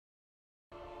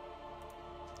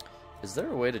Is there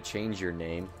a way to change your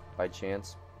name by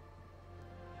chance?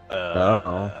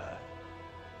 Uh-oh.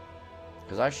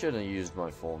 Because I shouldn't have used my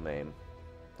full name.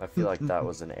 I feel like that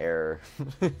was an error.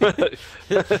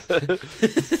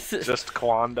 Just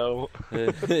Quando.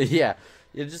 Yeah,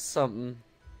 it's just something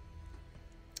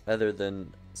other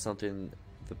than something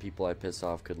the people I piss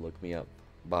off could look me up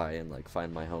by and like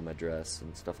find my home address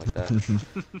and stuff like that.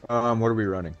 What are we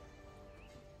running?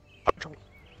 Cudgel.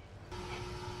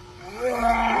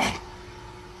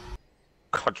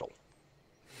 Cudgel.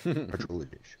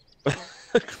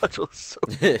 Cudgel is so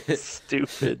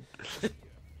stupid.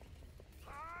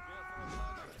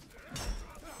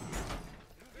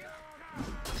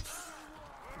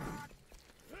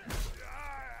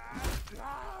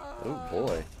 Oh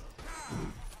boy.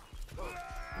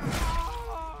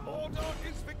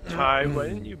 Ty, why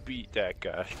didn't you beat that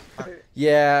guy?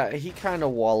 Yeah, he kind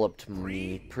of walloped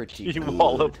me pretty He good.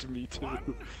 walloped me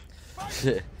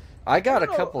too. I got a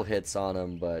couple hits on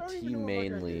him, but he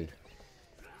mainly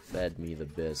fed me the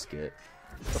biscuit.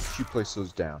 If you place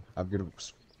those down, I'm gonna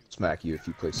smack you if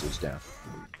you place those down.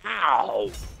 Ow!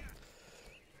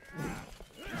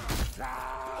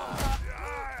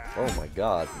 Oh my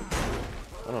god.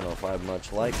 I don't know if I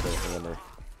much like the hammer.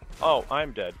 Oh,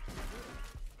 I'm dead.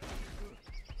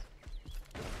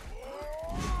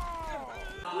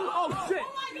 Oh shit!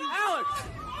 Alex!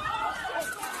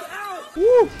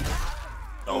 Woo!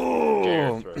 Oh,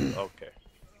 dare throw. Okay.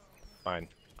 Fine.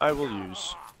 I will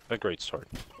use a great sword.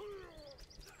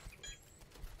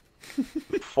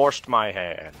 Forced my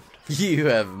hand. You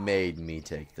have made me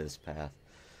take this path.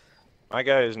 My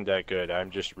guy isn't that good. I'm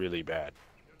just really bad.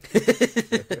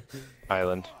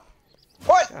 Island.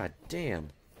 What? God damn.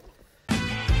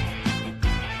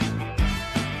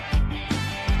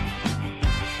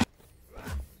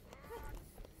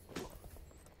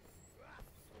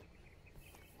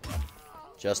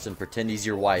 Justin, pretend he's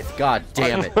your wife. God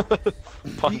damn it.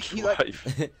 Punch He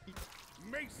wife.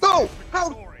 No!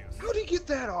 How'd he get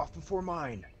that off before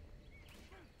mine?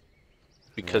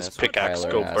 Because That's what pickaxe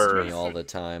Tyler go asks burr. me all the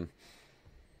time.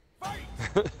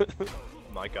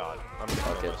 My god. I'm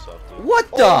gonna kill myself, dude. What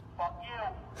the? Fuck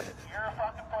you! You're a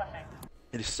fucking pussy.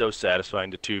 It is so satisfying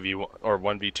to 2v1 or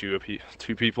 1v2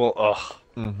 two people. Ugh.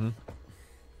 Mm-hmm.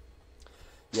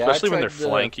 Yeah, Especially when they're tried to-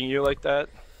 flanking you like that.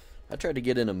 I tried to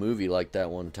get in a movie like that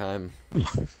one time.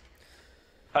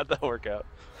 How'd that work out?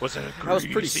 Was it a I was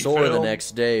pretty greasy sore the film?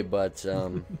 next day, but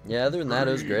yeah, other than that,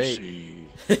 it was great. Greasy.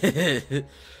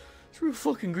 It's real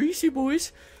fucking greasy,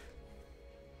 boys.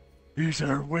 These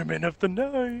are women of the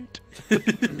night.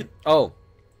 Oh,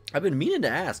 I've been meaning to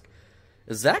ask.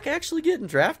 Is Zach actually getting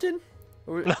drafted?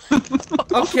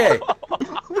 Okay.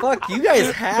 Fuck, you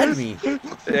guys had me.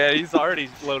 Yeah, he's already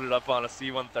loaded up on a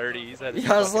C-130. He's at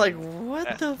Yeah, I was like,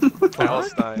 what the fuck?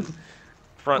 Palestine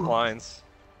front lines.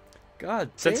 God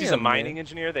damn, Since he's a mining man.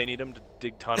 engineer, they need him to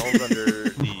dig tunnels under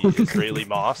the Israeli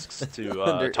mosques to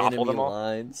Under topple them enemy all.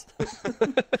 lines.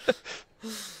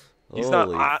 He's Holy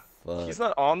not. fuck. He's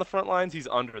not on the front lines. He's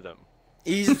under them.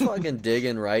 He's fucking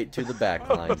digging right to the back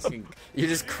lines. You're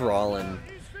just crawling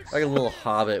like a little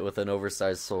hobbit with an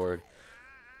oversized sword.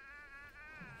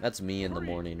 That's me in the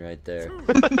morning right there.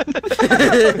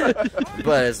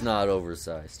 But it's not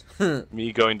oversized.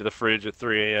 Me going to the fridge at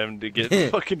 3 a.m. to get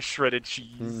fucking shredded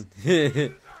cheese.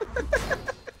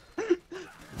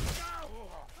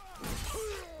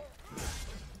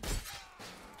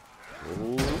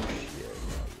 Oh shit,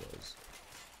 that was.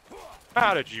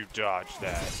 How did you dodge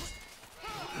that?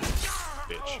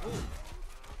 Bitch.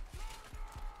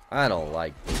 I don't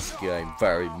like this game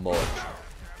very much.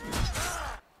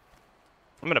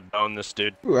 I'm gonna bone this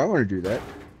dude. Ooh, I want to do that.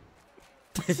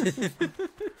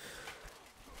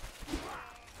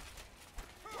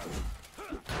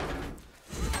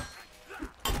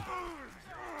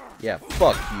 Yeah,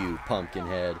 fuck you,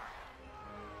 Pumpkinhead.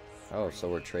 Oh, so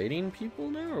we're trading people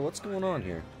now, or what's going on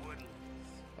here?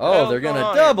 Oh, Hell they're gonna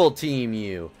on. double team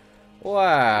you. Let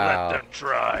Wow. them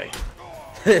try.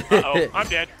 Uh-oh, I'm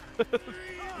dead.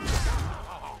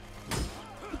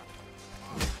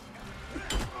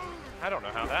 I don't know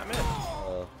how that missed.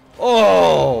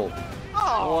 Oh!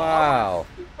 Oh, Wow.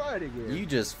 fighting here. You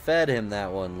just fed him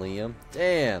that one, Liam.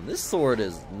 Damn, this sword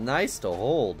is nice to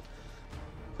hold.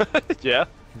 Yeah?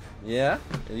 Yeah?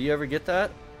 Did you ever get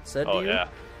that said Oh to you? yeah.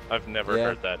 I've never Yeah.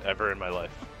 heard that ever in my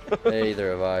life.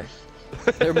 Neither have I.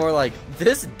 They're more like,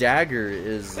 this dagger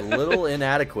is a little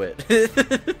inadequate.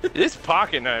 This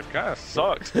pocket knife kind of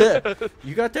sucks.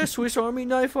 You got that Swiss Army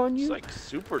knife on It's you? like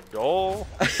super dull.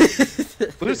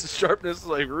 Loses sharpness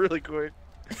like really quick.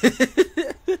 I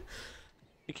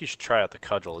think you should try out the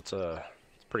cudgel. It's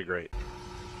pretty great.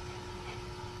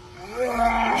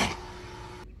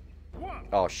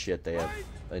 Oh shit, they have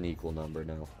an equal number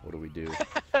now. What do we do?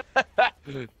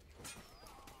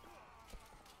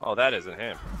 Oh, that isn't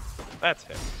him. That's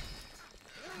him.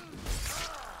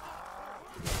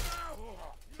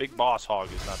 Big Boss Hog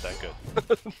is not that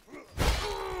good.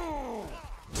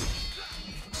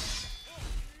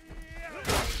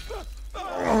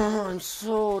 Oh, I'm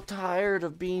so tired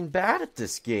of being bad at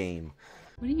this game.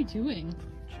 What are you doing?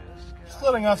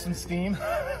 Splitting off some steam.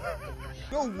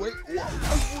 No, wait. I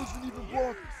wasn't even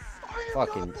blocked.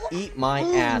 Fucking eat my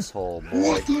asshole, boy.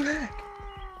 What the heck?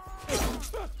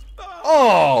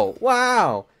 Oh,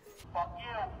 wow. Fuck you.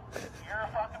 You're a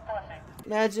fucking pussy.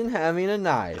 Imagine having a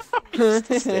knife.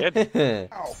 Dead.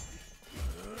 Ow.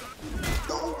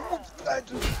 No,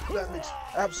 that makes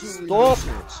absolutely Stop! no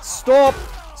sense. Stop!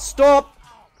 Stop!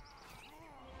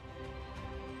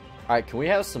 Alright, can we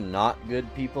have some not good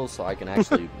people so I can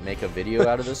actually make a video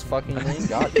out of this fucking thing?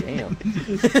 God damn.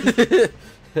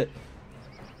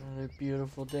 Another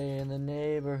beautiful day in the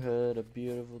neighborhood. A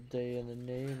beautiful day in the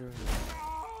neighborhood.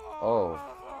 Oh.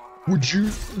 Would you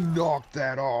knock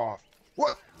that off?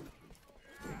 What?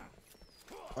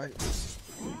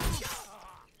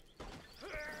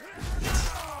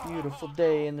 Beautiful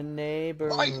day in the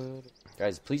neighborhood.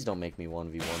 Guys, please don't make me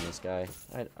 1v1 this guy.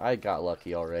 I got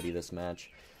lucky already this match.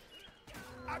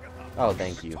 Oh,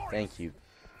 thank you. Thank you.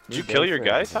 Did you kill your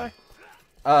guys, Ty?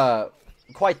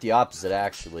 Quite the opposite,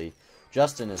 actually.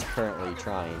 Justin is currently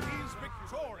trying.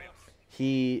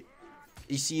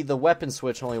 You see, the weapon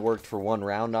switch only worked for 1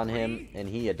 round on him, and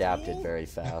he adapted very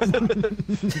fast.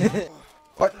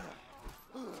 What?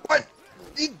 What?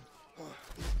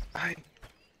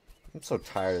 I'm so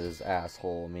tired of this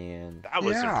asshole, man. That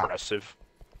was Yeah. impressive.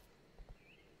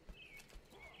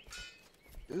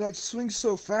 That swings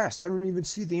so fast. I don't even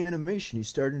see the animation. He's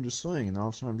starting to swing, and all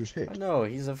of a sudden I'm just hit. I know,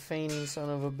 he's a feigning son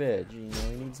of a bitch. You know,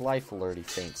 he needs life alert, he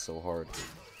faints so hard.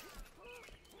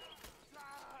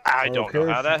 I don't know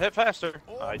Okay. how that hit faster.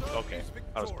 Okay,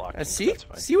 I was blocking. See? That's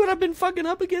fine. See what I've been fucking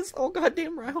up against all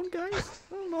goddamn round, guys?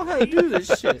 I don't know how to do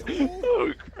this shit.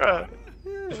 Oh crap.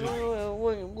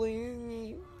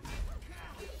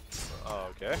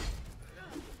 Okay.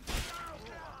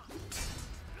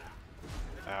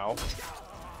 Ow.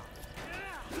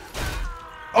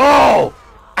 Oh!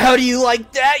 How do you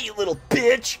like that, you little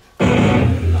bitch?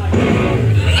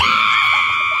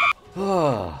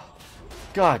 Oh,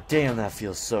 God damn, that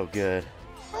feels so good.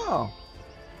 Oh,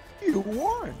 you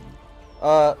won.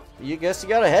 You guess you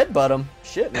gotta headbutt him.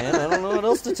 Shit, man, I don't know what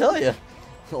else to tell you.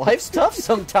 Life's tough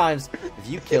sometimes. If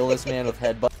you kill this man with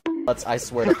headbutts, I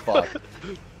swear to fuck.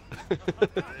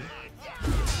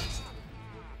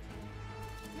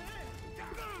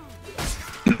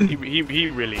 he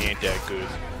really ain't that good.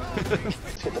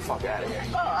 Get the fuck out of here.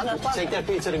 Take that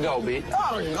pizza to go, B.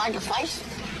 Oh, you like a slice?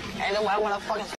 Ain't nobody want to fucking